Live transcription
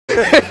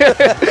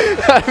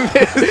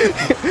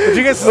If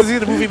you guys see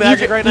the movie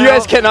Magic right now, you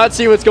guys cannot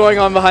see what's going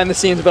on behind the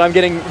scenes, but I'm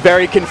getting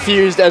very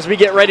confused as we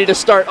get ready to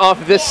start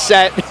off this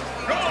set.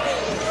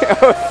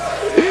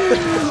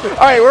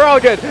 All right, we're all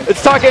good.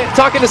 It's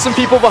talking to some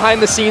people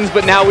behind the scenes,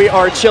 but now we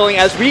are chilling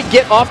as we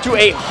get off to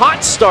a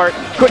hot start.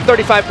 Quick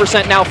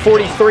 35%, now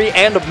 43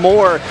 and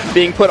more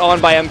being put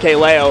on by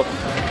MkLeo.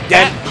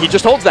 Yeah. And he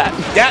just holds that.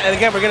 Yeah, and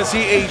again, we're going to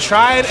see a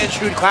tried and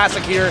true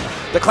classic here.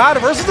 The Cloud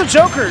versus the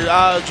Joker.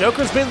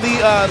 Joker's been the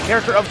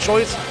character of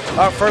choice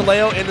for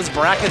Leo in this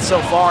bracket so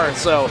far.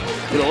 So,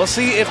 let's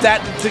see if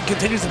that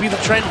continues to be the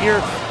trend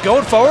here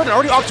going forward. And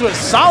already off to a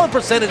solid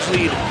percentage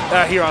lead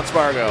here on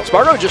Spargo.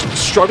 Spargo just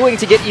struggling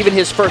to get even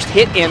his first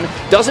hit in.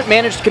 Doesn't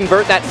manage to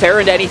convert that fair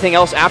into anything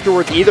else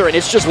afterwards either. And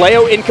it's just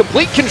Leo in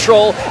complete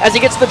control as he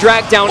gets the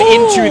drag down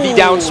into the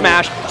down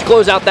smash to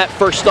close out that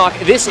first stock.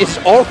 This is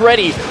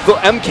already the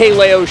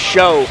MkLeo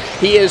show.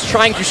 He is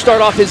trying to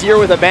start off his year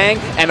with a bang,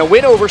 and a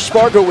win over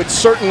Spargo would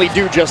certainly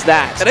do just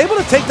that. And able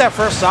to take that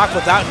first stock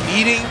without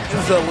needing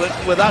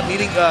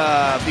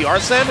the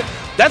Arsene,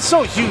 that's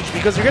so huge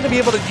because you're going to be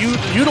able to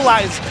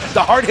utilize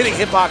the hard-hitting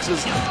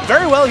hitboxes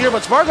very well here.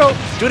 But Spargo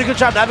doing a good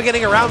job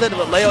navigating around it,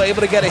 but Leo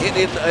able to get a hit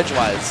in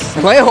edgewise.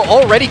 Leo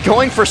already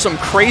going for some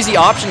crazy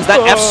options.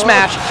 That F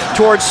smash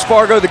towards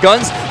Spargo. The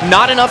gun's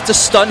not enough to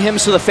stun him,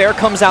 so the fair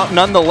comes out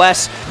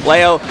nonetheless.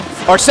 Leo,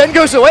 Arsene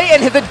goes away,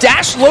 and the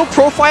dash low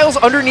profiles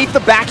underneath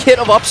the back hit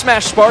of up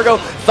smash. Spargo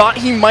thought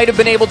he might have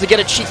been able to get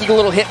a cheeky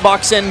little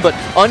hitbox in, but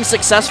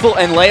unsuccessful,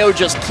 and Leo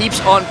just keeps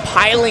on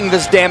piling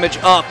this damage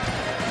up.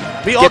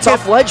 Gets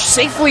off ledge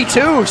safely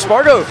too.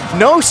 Spargo,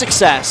 no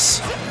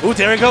success. Ooh,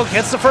 there we go.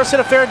 Gets the first hit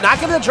of fair.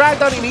 Not getting the drag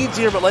down he needs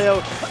here, but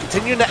Leo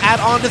continuing to add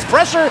on this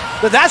pressure.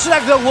 The dash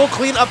attack though will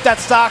clean up that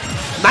stock.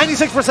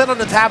 96% on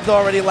the tab though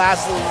already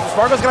last.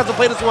 Spargo's gonna have to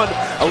play this one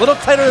a little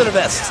tighter than the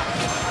best.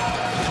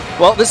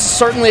 Well, this is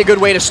certainly a good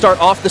way to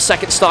start off the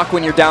second stock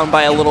when you're down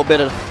by a little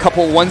bit. A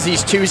couple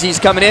onesies, twosies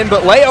coming in,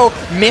 but Leo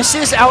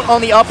misses out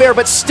on the up air,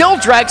 but still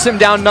drags him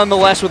down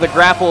nonetheless with a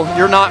grapple.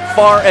 You're not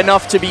far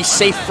enough to be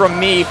safe from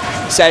me,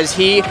 says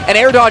he. And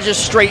air dodges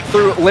straight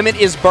through. Limit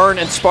is burn,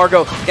 and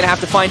Spargo gonna have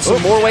to find some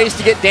more ways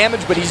to get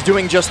damage, but he's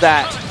doing just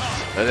that.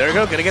 And there we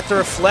go, gonna get the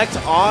reflect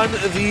on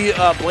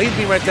the blade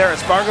beam right there.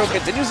 As Spargo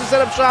continues to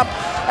set up shop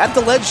at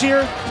the ledge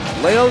here.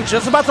 Leo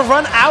just about to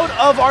run out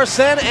of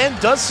Arsene and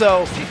does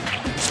so.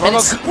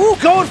 Spargo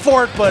going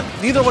for it, but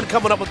neither one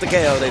coming up with the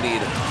KO they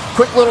need.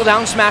 Quick little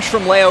down smash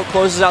from Leo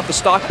closes out the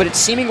stock, but it's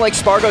seeming like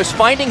Spargo's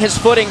finding his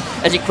footing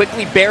as he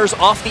quickly bears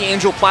off the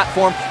Angel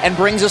platform and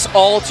brings us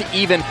all to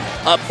even.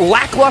 A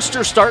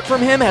lackluster start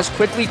from him has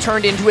quickly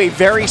turned into a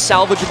very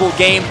salvageable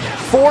game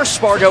for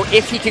Spargo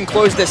if he can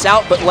close this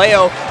out, but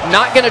Leo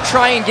not going to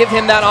try and give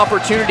him that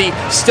opportunity,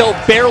 still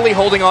barely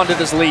holding on to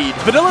this lead.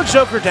 Vanilla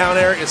Joker down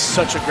air is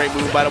such a great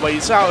move, by the way.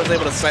 You saw how he was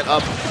able to set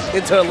up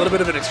into a little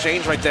bit of an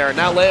exchange right there. And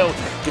now Leo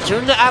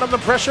continuing to add on the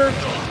pressure,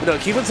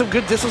 keeping some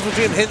good distance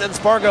between him and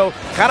Spargo,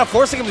 kind of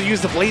forcing him to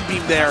use the blade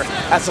beam there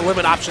as the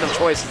limit option of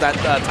choice as that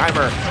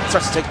timer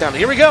starts to tick down.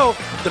 Here we go.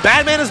 The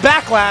bad man is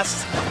back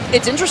last.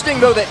 It's interesting,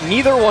 though, that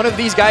neither one of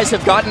these guys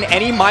have gotten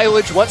any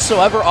mileage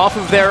whatsoever off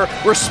of their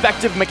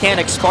respective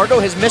mechanics. Spargo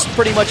has missed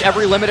pretty much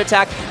every limit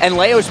attack, and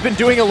Leo's been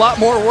doing a lot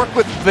more work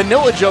with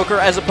Vanilla Joker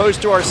as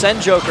opposed to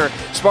Arsene Joker.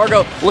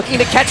 Spargo looking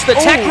to catch the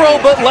tech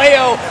roll, but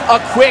Leo,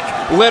 a quick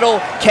little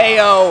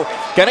KO.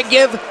 Gonna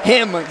give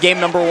him game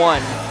number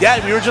one.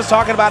 Yeah, we were just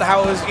talking about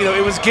how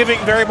it was giving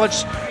very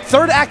much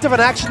third act of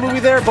an action movie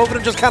there. Both of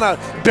them just kind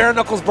of bare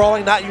knuckles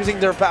brawling, not using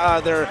their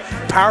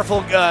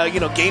powerful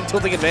game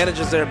tilting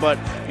advantages there. But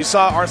you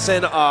saw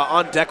Arsene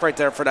on deck right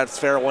there for that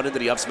fair one into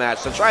the up smash.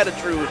 So tried and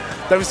true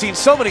that we've seen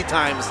so many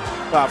times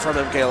from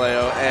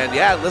MkLeo. And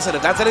yeah, listen,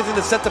 if that's anything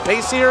to set the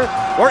pace here,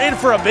 we're in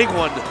for a big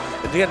one.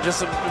 And again,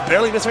 just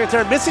barely missing right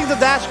there, missing the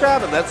dash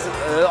grab, and that's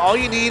all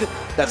you need.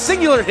 That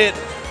singular hit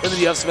into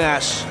the up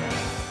smash.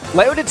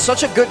 Leo did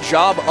such a good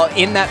job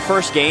in that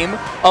first game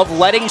of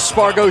letting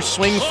Spargo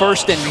swing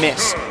first and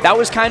miss. That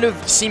was kind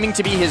of seeming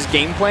to be his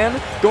game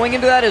plan. Going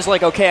into that is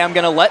like, okay, I'm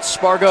going to let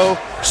Spargo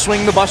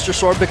swing the Buster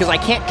Sword because I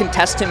can't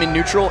contest him in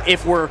neutral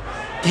if we're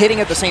hitting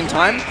at the same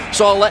time.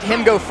 So I'll let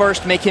him go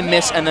first, make him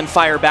miss, and then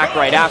fire back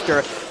right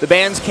after. The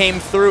bans came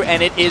through,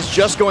 and it is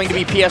just going to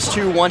be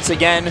PS2 once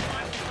again.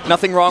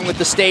 Nothing wrong with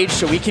the stage,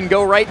 so we can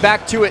go right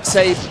back to it,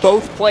 say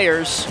both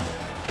players.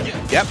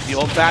 Yep, the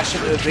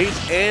old-fashioned evade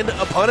and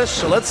a punish.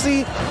 So let's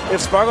see if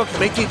Spargo can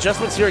make the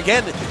adjustments here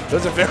again. It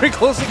was a very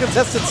closely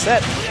contested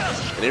set.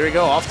 And here we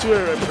go, off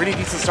to a pretty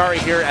decent start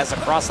right here as the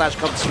cross slash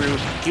comes through,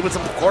 keeping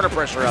some corner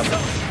pressure up.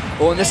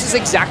 Well, and this is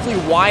exactly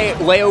why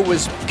Leo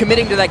was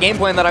committing to that game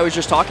plan that I was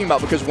just talking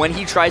about, because when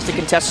he tries to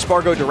contest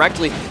Spargo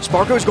directly,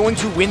 Spargo is going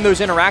to win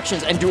those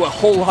interactions and do a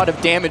whole lot of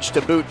damage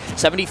to boot.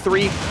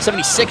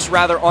 76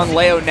 rather on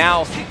Leo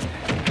now.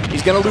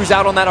 He's going to lose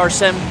out on that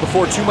Arsene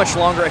before too much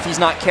longer if he's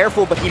not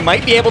careful, but he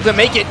might be able to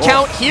make it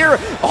count here,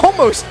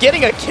 almost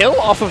getting a kill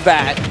off of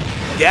that.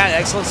 Yeah,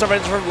 excellent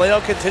intervention from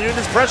Leo, continuing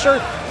his pressure,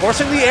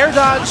 forcing the air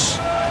dodge,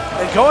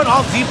 and going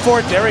all deep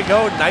for it. There we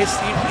go, nice,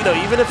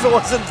 even if it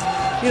wasn't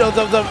you know,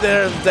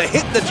 the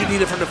hit that you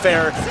needed from the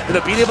fair. You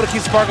know, being able to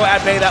keep Spargo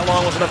at bay that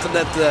long was enough to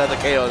net the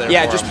KO there.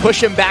 Yeah, just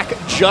push him back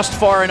just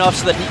far enough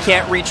so that he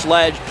can't reach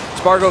ledge.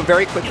 Spargo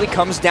very quickly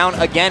comes down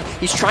again.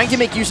 He's trying to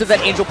make use of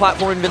that Angel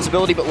Platform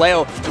invincibility, but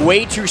Leo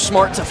way too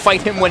smart to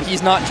fight him when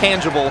he's not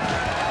tangible.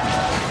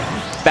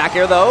 Back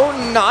air, though,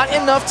 not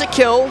enough to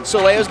kill,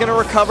 so Leo's going to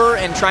recover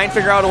and try and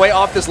figure out a way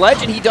off this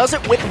ledge, and he does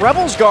it with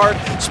Rebel's Guard.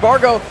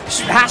 Spargo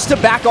has to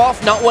back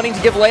off, not wanting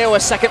to give Leo a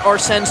second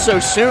Arsene so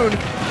soon.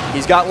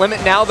 He's got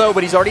limit now, though,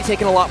 but he's already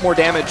taken a lot more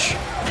damage.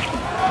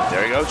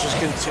 There we go, just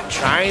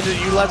trying to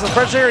utilize the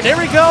pressure, and there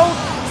we go.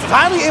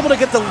 Finally able to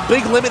get the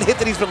big limit hit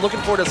that he's been looking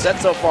for to set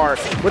so far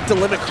with the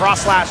limit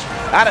cross slash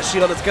out of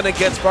shield. It's going to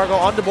get Spargo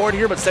on the board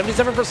here, but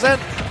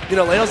 77%. You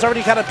know, Leo's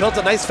already kind of built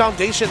a nice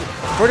foundation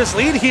for this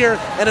lead here,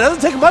 and it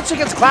doesn't take much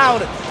against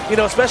Cloud, you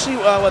know, especially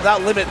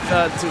without limit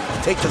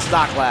to take the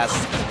stock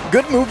last.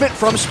 Good movement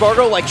from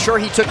Spargo. Like, sure,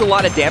 he took a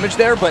lot of damage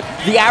there, but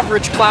the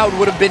average Cloud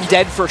would have been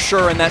dead for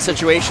sure in that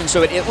situation,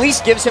 so it at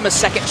least gives him a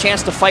second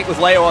chance to fight with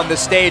Leo on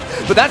this stage.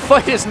 But that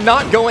fight is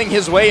not going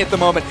his way at the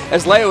moment,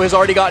 as Leo has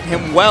already gotten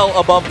him well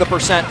above the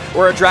percent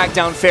where a drag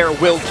down fair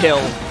will kill.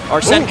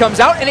 Arsene comes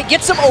out, and it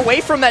gets him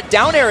away from that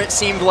down air, it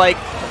seemed like.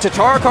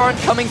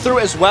 Tatarakarn coming through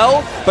as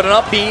well, but an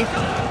up B.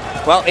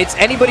 Well, it's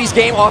anybody's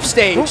game off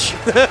stage.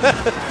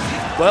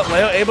 Well,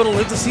 Leo able to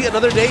live to see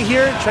another day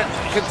here,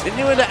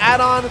 continuing to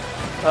add on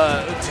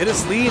to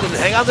this lead and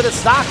hang on to this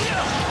stock.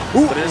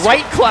 Ooh,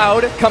 right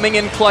Cloud coming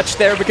in clutch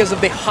there because of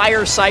the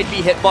higher side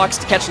B hitbox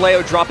to catch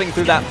Leo dropping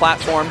through that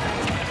platform.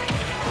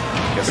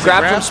 The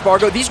grab from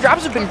Spargo. These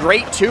grabs have been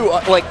great too.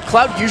 Like,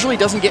 Cloud usually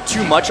doesn't get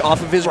too much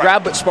off of his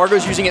grab, but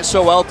Spargo's using it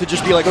so well to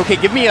just be like, okay,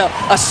 give me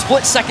a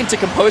split second to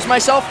compose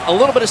myself, a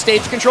little bit of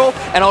stage control,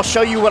 and I'll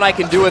show you what I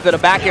can do with it. A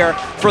back air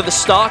for the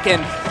stock,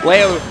 and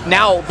Leo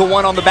now the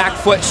one on the back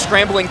foot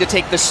scrambling to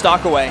take this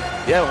stock away.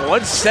 Yeah,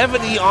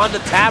 170 on the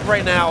tab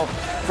right now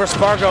for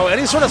Spargo.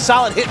 Any sort of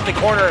solid hit in the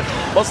corner,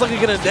 most likely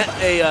going to net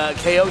a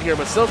KO here,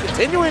 but still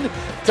continuing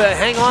to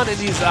hang on in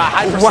these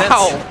high percents.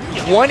 Wow,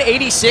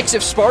 186.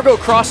 If Spargo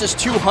crosses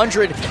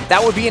 200,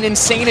 that would be an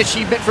insane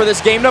achievement for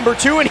this game number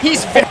 2, and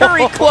he's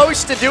very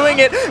close to doing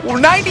it.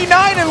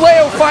 99, and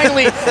Leo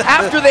finally,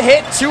 after the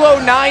hit,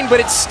 209, but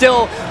it's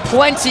still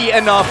plenty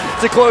enough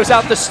to close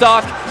out the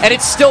stock, and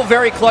it's still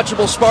very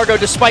clutchable. Spargo,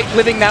 despite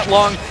living that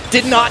long,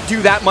 did not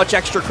do that much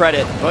extra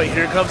credit. Well,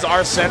 here comes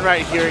Arsene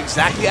right here,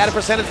 exactly at a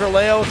percentage for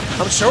Leo.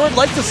 I'm sure would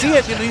like to see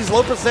it, you know, these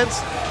low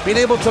percents, being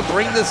able to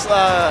bring this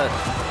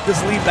this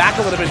lead back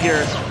a little bit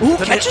here. Ooh,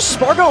 catches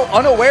Spargo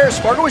unaware.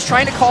 Spargo was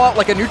trying to call out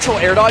like a neutral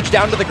air dodge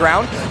down to the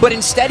ground, but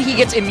instead he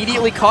gets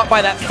immediately caught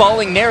by that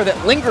falling nair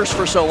that lingers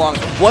for so long.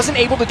 Wasn't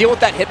able to deal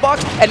with that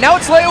hitbox, and now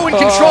it's Leo in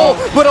control,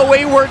 but a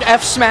wayward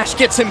F smash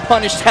gets him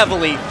punished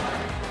heavily.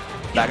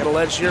 Back at the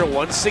ledge here,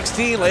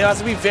 116. Leo has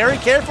to be very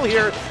careful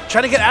here,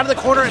 trying to get out of the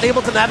corner and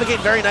able to navigate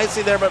very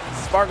nicely there, but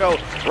Spargo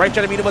right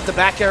trying to meet him with the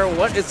back air.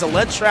 What is the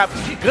ledge trap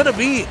gonna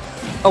be?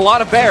 A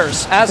lot of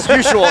bears, as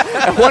usual.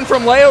 And one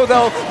from Leo,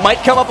 though, might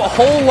come up a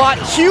whole lot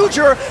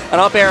huger. An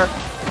up air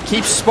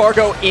keeps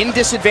Spargo in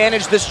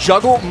disadvantage. This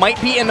juggle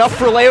might be enough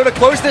for Leo to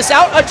close this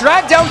out. A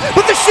drag down,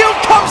 but the shield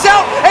comes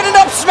out, and an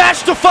up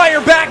smash to fire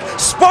back.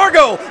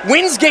 Spargo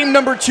wins game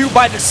number 2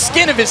 by the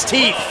skin of his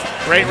teeth.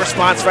 Great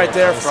response right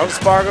there from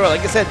Spargo.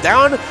 Like I said,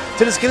 down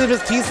to the skin of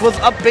his teeth, was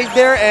up big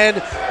there, and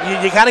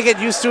you kind of get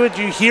used to it.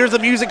 You hear the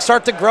music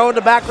start to grow in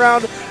the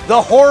background.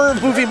 The horror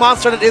movie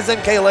monster that is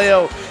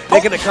MkLeo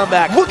making a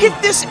comeback. Look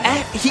at this.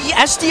 He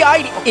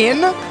SDI'd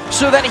in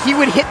so that he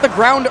would hit the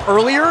ground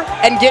earlier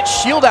and get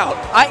shield out.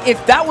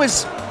 If that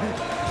was...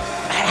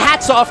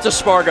 Hats off to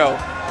Spargo.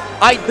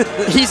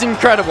 He's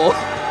incredible.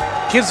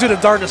 Kids do the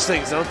darndest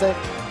things, don't they?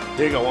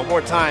 There you go, one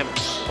more time.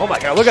 Oh my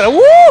god, look at it.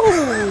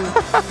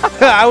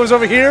 Woo! I was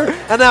over here,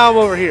 and now I'm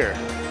over here.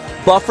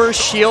 Buffer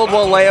shield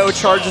while Leo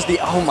charges the...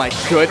 Oh my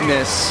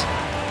goodness.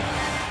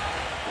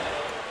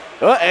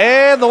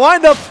 And the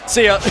windup.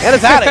 See ya. And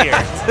it's out of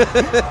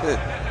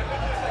here.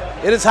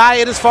 It is high,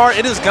 it is far,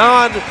 it is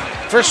gone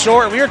for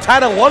sure. We are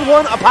tied at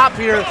 1-1 a pop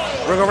here.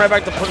 We're going right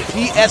back to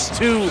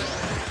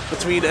PS2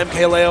 between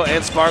MkLeo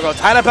and Spargo.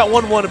 Tied up at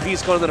 1-1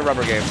 apiece going into the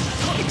rubber game.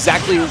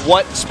 Exactly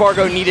what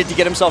Spargo needed to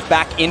get himself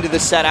back into the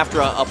set after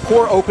a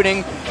poor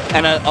opening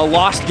and a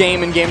lost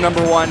game in game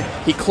number 1.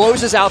 He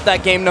closes out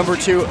that game number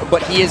 2,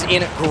 but he is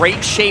in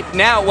great shape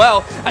now.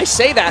 Well, I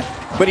say that,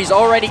 but he's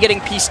already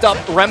getting pieced up,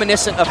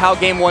 reminiscent of how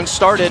game 1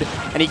 started,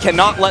 and he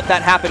cannot let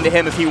that happen to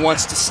him if he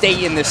wants to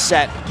stay in this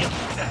set.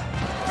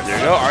 There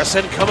you go,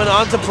 Arsene coming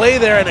on to play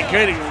there, and a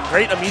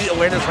great immediate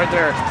awareness right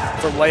there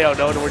from Leo,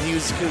 knowing where he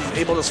was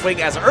able to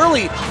swing as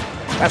early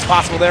as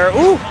possible there.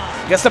 Ooh,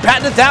 gets the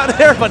patent down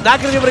there, but not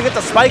going to be able to get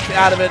the spike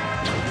out of it.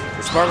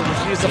 Spargo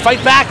continues to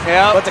fight back,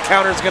 but the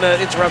counter is going to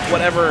interrupt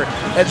whatever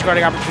edge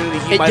guarding opportunity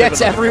he might have. It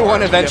gets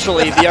everyone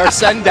eventually. The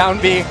Arsene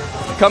down B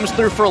comes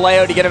through for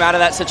Leo to get him out of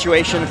that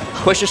situation,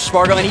 pushes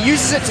Spargo, and he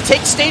uses it to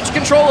take stage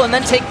control and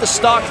then take the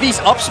stock. These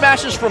up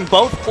smashes from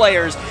both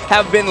players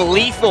have been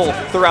lethal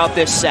throughout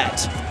this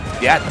set.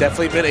 Yeah,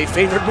 definitely been a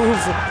favorite move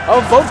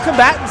of both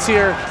combatants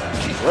here.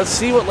 Let's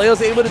see what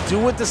Leo's able to do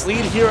with this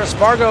lead here.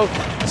 Spargo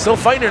still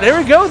fighting her. There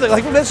we go.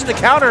 Like we mentioned, the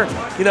counter,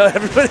 you know,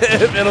 everybody,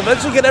 it'll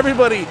eventually get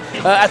everybody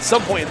at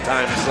some point in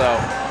time.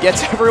 So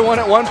gets everyone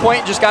at one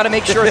point. Just got to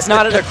make sure it's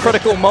not at a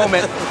critical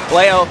moment.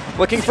 Leo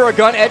looking for a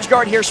gun edge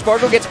guard here.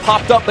 Spargo gets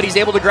popped up, but he's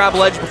able to grab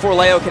ledge before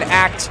Leo can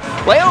act.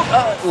 Leo,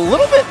 a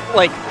little bit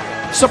like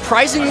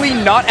surprisingly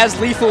not as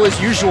lethal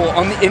as usual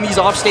in these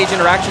offstage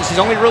interactions. He's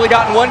only really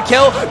gotten one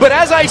kill, but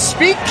as I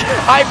speak,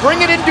 I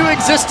bring it into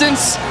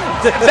existence.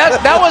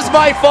 That was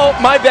my fault,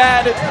 my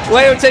bad.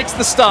 Leo takes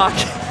the stock.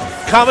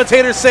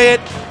 Commentators say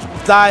it,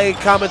 die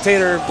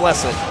commentator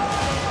bless it.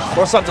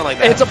 Or something like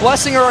that. It's a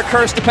blessing or a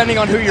curse depending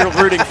on who you're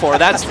rooting for.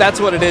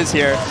 That's what it is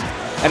here.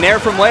 An nair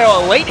from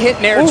Leo, a late hit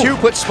nair too,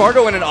 puts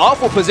Spargo in an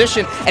awful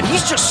position, and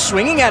he's just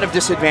swinging out of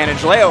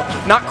disadvantage. Leo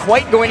not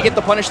quite going to get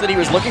the punish that he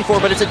was looking for,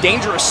 but it's a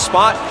dangerous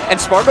spot, and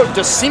Spargo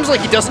just seems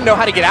like he doesn't know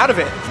how to get out of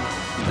it.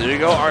 There you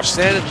go,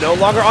 Arsene no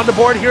longer on the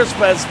board here.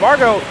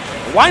 Spargo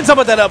winds up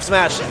with that up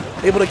smash,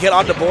 able to get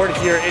on the board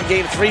here in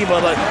game 3,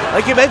 but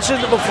like you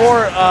mentioned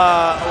before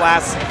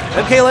last,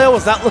 MkLeo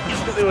was not looking,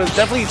 it was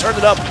definitely turned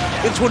it up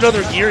into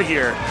another gear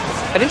here.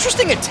 An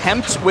interesting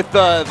attempt with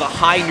the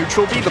high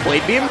neutral B, the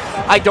blade beam.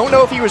 I don't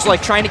know if he was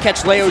like trying to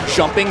catch Leo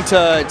jumping to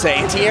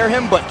anti-air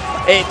him, but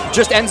it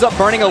just ends up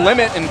burning a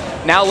limit, and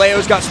now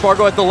Leo's got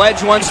Spargo at the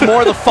ledge once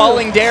more. The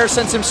falling dare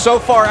sends him so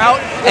far out,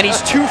 and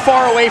he's too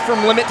far away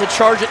from limit to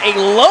charge it. A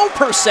low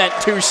percent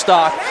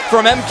 2-stock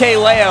from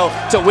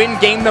MkLeo to win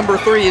game number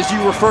 3, as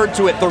you referred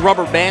to it, the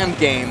rubber band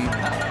game.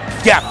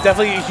 Yeah,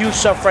 definitely a huge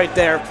stuff right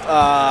there,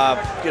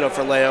 you know,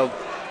 for Leo.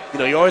 You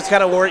know, you always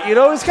kind of worry. You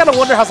always kind of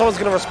wonder how someone's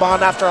going to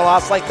respond after a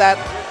loss like that.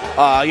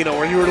 You know,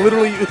 where you were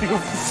literally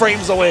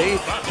frames away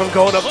from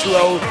going up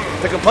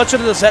 2-0. The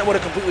complexion of the set would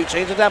have completely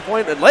changed at that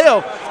point. And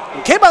Leo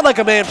came out like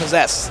a man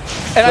possessed.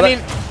 And I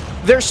mean,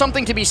 there's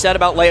something to be said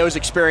about Leo's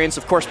experience.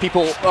 Of course,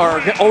 people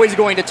are always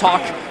going to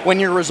talk when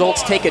your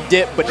results take a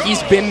dip, but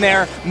he's been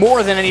there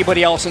more than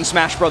anybody else in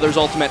Smash Bros.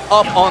 Ultimate,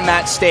 up on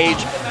that stage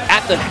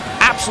at the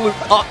absolute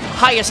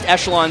highest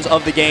echelons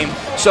of the game.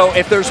 So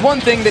if there's one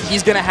thing that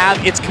he's going to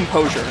have, it's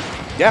composure.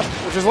 Yeah,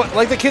 which is what,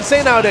 like the kids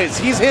say nowadays,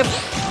 he's him.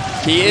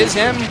 He is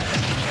him.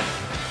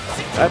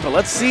 All right, but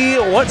let's see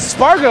what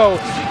Spargo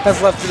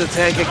has left in the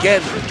tank.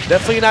 Again,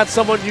 definitely not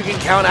someone you can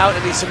count out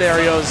in these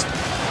scenarios.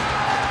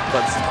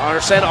 But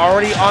Arsene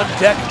already on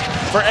deck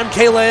for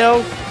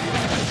MkLeo.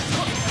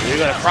 You're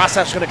going to cross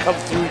that's going to come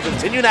through,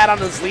 continue that on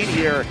this lead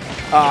here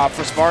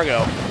for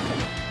Spargo.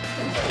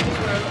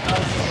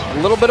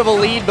 A little bit of a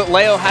lead, but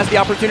Leo has the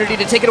opportunity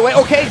to take it away.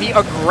 Okay, the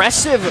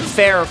aggressive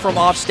fair from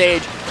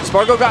offstage.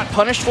 Spargo got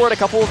punished for it a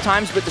couple of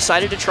times, but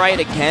decided to try it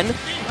again.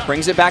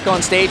 Brings it back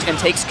on stage and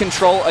takes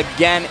control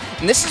again.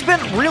 And this has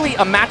been really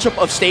a matchup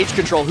of stage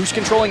control. Who's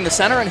controlling the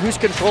center and who's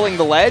controlling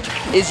the ledge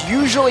is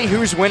usually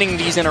who's winning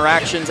these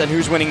interactions and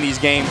who's winning these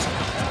games.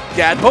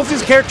 Yeah, and both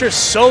these characters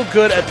so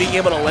good at being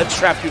able to ledge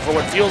trap you for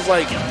what feels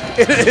like,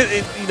 in an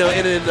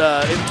infinite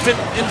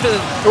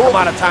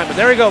amount of time. But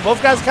there we go.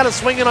 Both guys kind of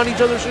swinging on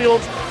each other's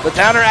shields. The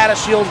downer at a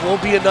shield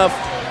won't be enough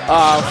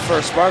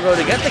for Spargo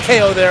to get the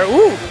KO there.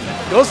 Ooh,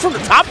 goes from the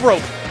top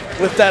rope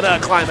with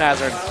that climb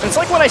hazard. It's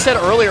like what I said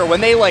earlier, when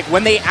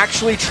they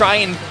actually try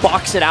and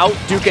box it out,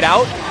 duke it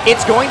out,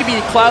 it's going to be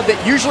Cloud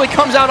that usually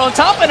comes out on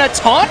top, and a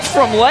taunt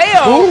from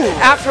Leo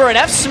after an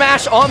F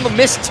smash on the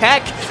missed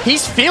tech.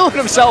 He's feeling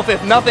himself,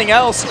 if nothing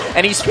else,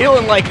 and he's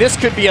feeling like this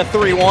could be a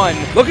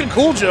 3-1. Looking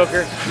cool,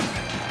 Joker.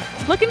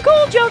 Looking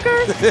cool,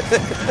 Joker.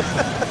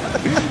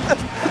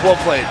 Well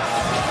played.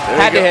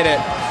 Had to hit it.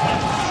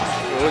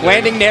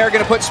 Landing nair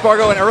going to put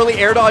Spargo in early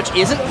air dodge,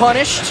 isn't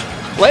punished.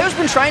 Leo's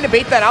been trying to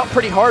bait that out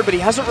pretty hard, but he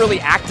hasn't really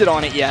acted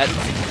on it yet.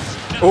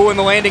 Oh, and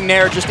the landing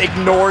nair just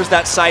ignores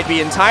that side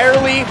B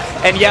entirely.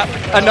 And yep,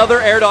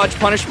 another air dodge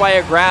punished by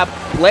a grab.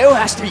 Leo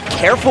has to be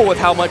careful with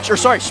how much, or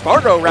sorry,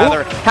 Spargo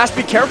rather, has to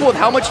be careful with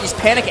how much he's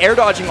panic air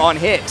dodging on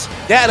hits.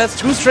 Yeah, that's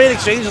 2 straight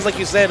exchanges, like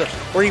you said,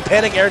 where he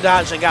panic air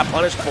dodged and got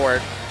punished for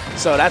it.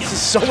 So that's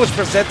just so much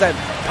percent that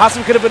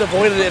possibly could have been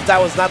avoided if that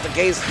was not the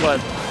case.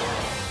 But,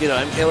 you know,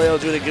 MkLeo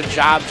doing a good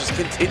job just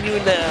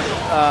continuing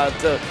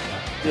to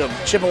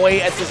chip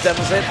away at this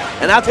deficit,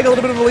 and now take a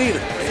little bit of a lead.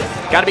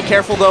 Got to be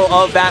careful, though,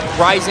 of that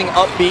rising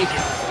up B.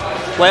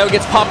 Leo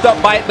gets popped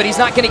up by it, but he's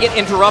not going to get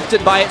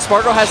interrupted by it.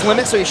 Spargo has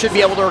limits, so he should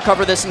be able to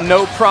recover this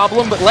no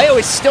problem, but Leo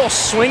is still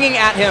swinging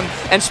at him,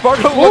 and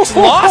Spargo looks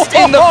lost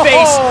in the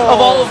face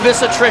of all of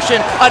this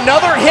attrition.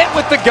 Another hit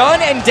with the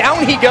gun, and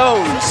down he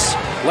goes.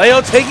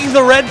 Leo taking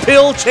the red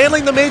pill,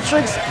 channeling the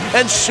Matrix,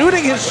 and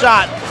shooting his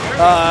shot.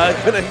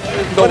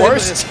 The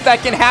worst that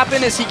can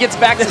happen is he gets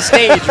back to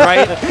stage,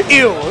 right?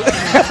 Ew.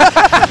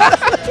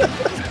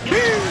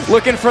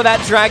 Looking for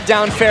that drag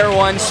down fair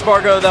one.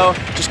 Spargo, though,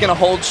 just going to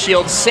hold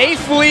shield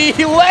safely.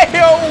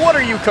 Leo, what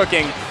are you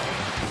cooking?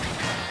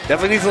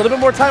 Definitely needs a little bit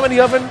more time in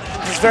the oven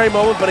at this very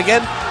moment, but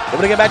again,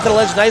 able to get back to the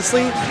ledge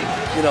nicely.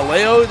 You know,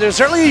 Leo, there's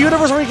certainly a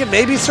universe where he can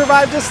maybe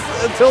survive this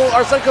until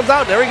Arsene comes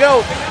out. There we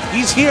go.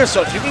 He's here,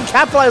 so if you can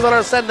capitalize on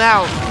Arsene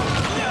now,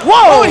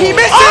 Whoa! Oh, he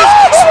misses!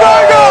 Oh!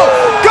 Spargo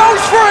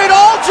goes for it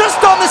all just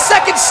on the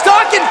second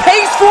stock and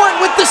pays for it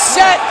with the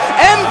set.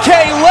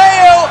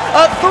 MkLeo,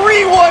 a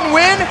 3-1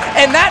 win,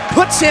 and that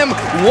puts him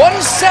one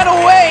set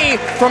away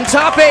from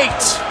top 8.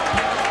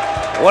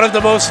 One of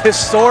the most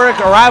historic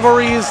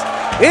rivalries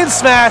in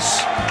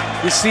Smash.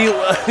 You see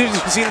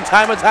them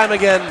time and time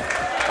again.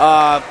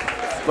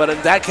 But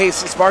in that case,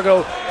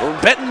 Spargo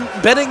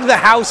betting the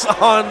house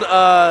on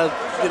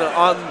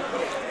on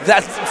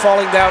that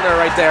falling down there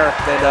right there.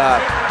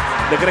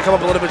 And they're going to come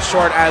up a little bit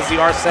short as the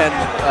Arsene.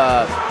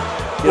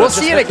 We'll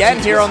see it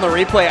again here on the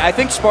replay. I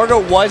think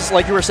Spargo was,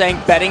 like you were saying,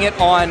 betting it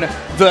on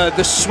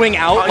the swing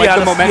out,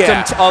 the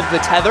momentum of the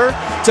tether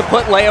to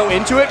put Leo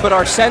into it, but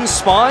Arsene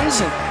spawns,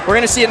 and we're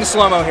going to see it in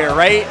slow-mo here,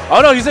 right?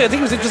 Oh, no, I think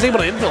he was just able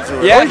to infill through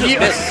it. Yeah,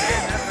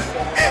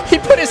 he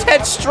put his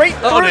head straight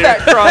through that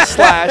cross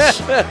slash.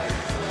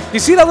 You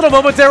see that little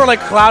moment there where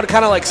like Cloud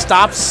kind of like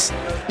stops?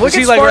 Look,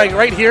 you see like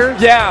right here?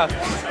 Yeah.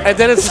 And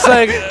then it's just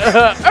like,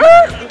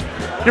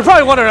 you're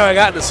probably wondering how I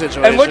got in this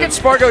situation. And look at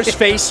Spargo's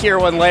face here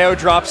when Leo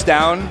drops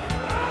down.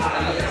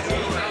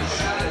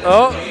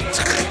 Oh.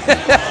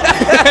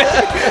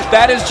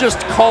 That is just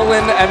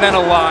colon and then a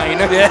line.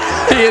 Yeah.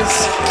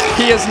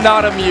 He is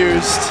not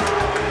amused.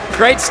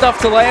 Great stuff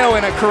to Leo,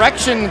 and a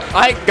correction,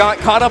 I got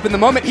caught up in the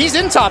moment. He's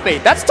in top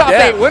 8. That's top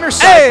 8 winner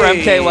side for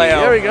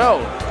MkLeo. There we go.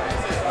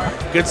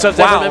 Good stuff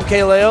there from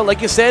MkLeo.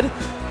 Like you said,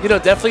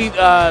 definitely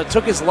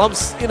took his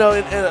lumps,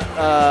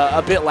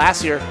 a bit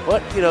last year.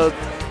 But,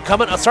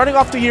 starting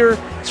off the year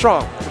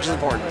strong, which is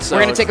important. So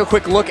we're going to take a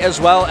quick look as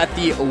well at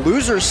the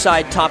losers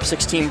side top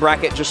 16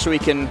 bracket just so we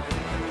can...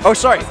 Oh,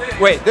 sorry.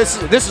 Wait,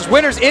 this is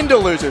winners into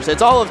losers.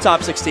 It's all of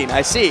top 16.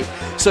 I see.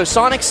 So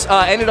Sonics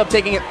ended up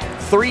taking it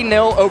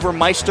 3-0 over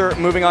Meister,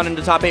 moving on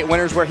into top 8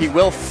 winners, where he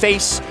will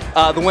face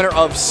the winner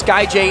of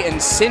SkyJ and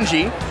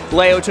Sinji.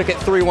 Leo took it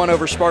 3-1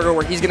 over Spargo,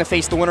 where he's going to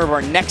face the winner of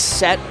our next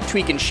set,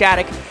 Tweak and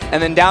Shattuck.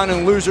 And then down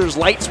in losers,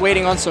 Light's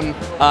waiting on some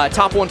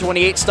top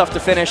 128 stuff to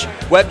finish.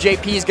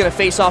 WebJP is going to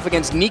face off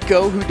against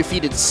Nico, who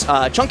defeated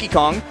Chunky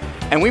Kong.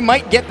 And we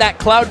might get that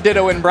Cloud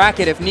Ditto in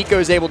bracket if Nico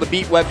is able to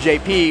beat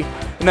WebJP.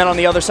 And then on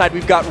the other side,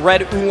 we've got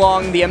Red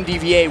Oolong, the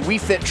MDVA Wii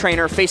Fit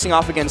trainer, facing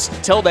off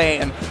against Tilde.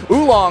 And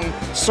Oolong,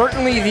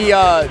 certainly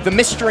the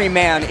mystery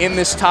man in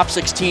this top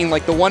 16.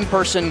 Like the one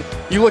person,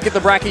 you look at the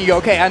bracket, you go,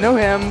 okay, I know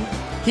him.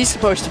 He's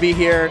supposed to be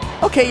here.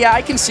 Okay, yeah,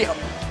 I can see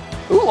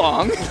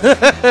Oolong.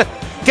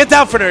 Get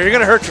down from there. You're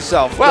going to hurt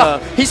yourself. Well,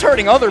 he's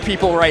hurting other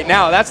people right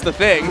now. That's the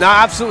thing. No,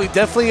 absolutely.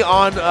 Definitely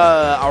on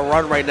a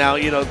run right now.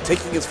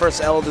 Taking his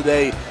first L of the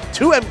day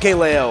to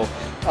MkLeo.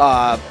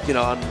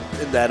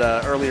 In that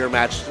earlier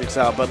match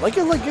itself. But like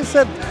you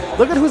said,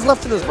 look at who's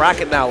left in this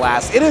bracket now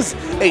last. It is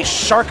a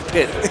shark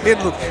pit in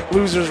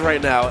losers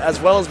right now, as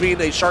well as being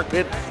a shark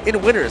pit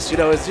in winners.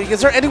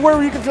 Is there anywhere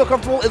where you can feel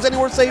comfortable? Is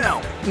anywhere safe?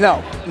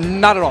 No,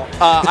 not at all.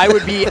 I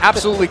would be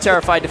absolutely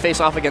terrified to face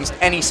off against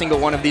any single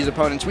one of these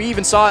opponents. We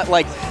even saw it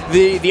like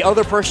the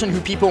other person who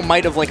people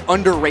might have like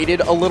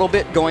underrated a little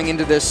bit going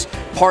into this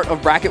part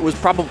of bracket was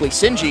probably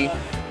Sinji.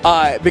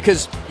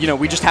 Because,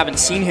 we just haven't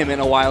seen him in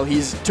a while.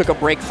 He's took a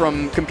break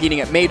from competing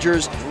at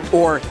majors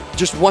or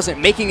just wasn't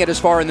making it as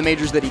far in the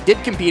majors that he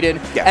did compete in.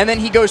 Yeah. And then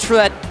he goes for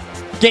that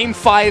Game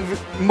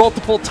 5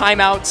 multiple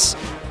timeouts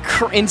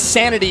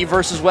insanity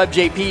versus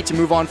WebJP to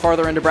move on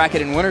farther into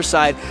bracket and winner's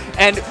side.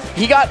 And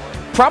he got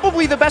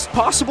probably the best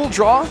possible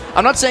draw.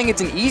 I'm not saying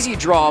it's an easy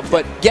draw,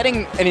 but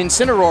getting an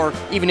Incineroar,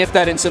 even if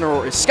that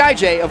Incineroar is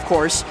SkyJ, of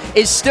course,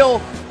 is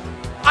still...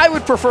 I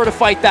would prefer to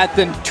fight that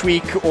than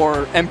Tweak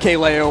or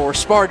MkLeo or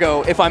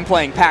Spargo if I'm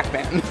playing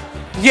Pac-Man.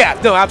 Yeah,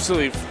 no,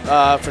 absolutely,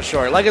 for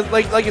sure. Like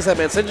you said,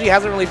 man, Sinji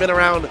hasn't really been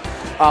around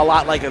a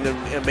lot, like in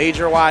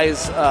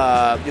major-wise,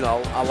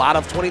 a lot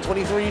of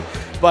 2023.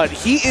 But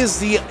he's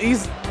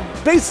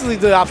basically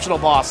the optional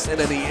boss in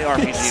any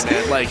RPG,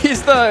 man. Like he's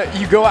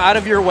you go out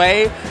of your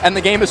way, and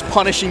the game is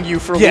punishing you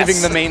for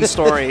leaving the main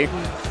story.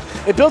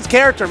 It builds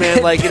character,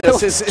 man. Like,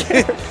 Sinji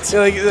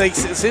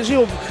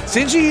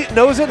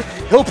knows it.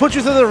 He'll put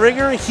you through the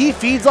ringer. He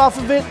feeds off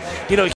of it.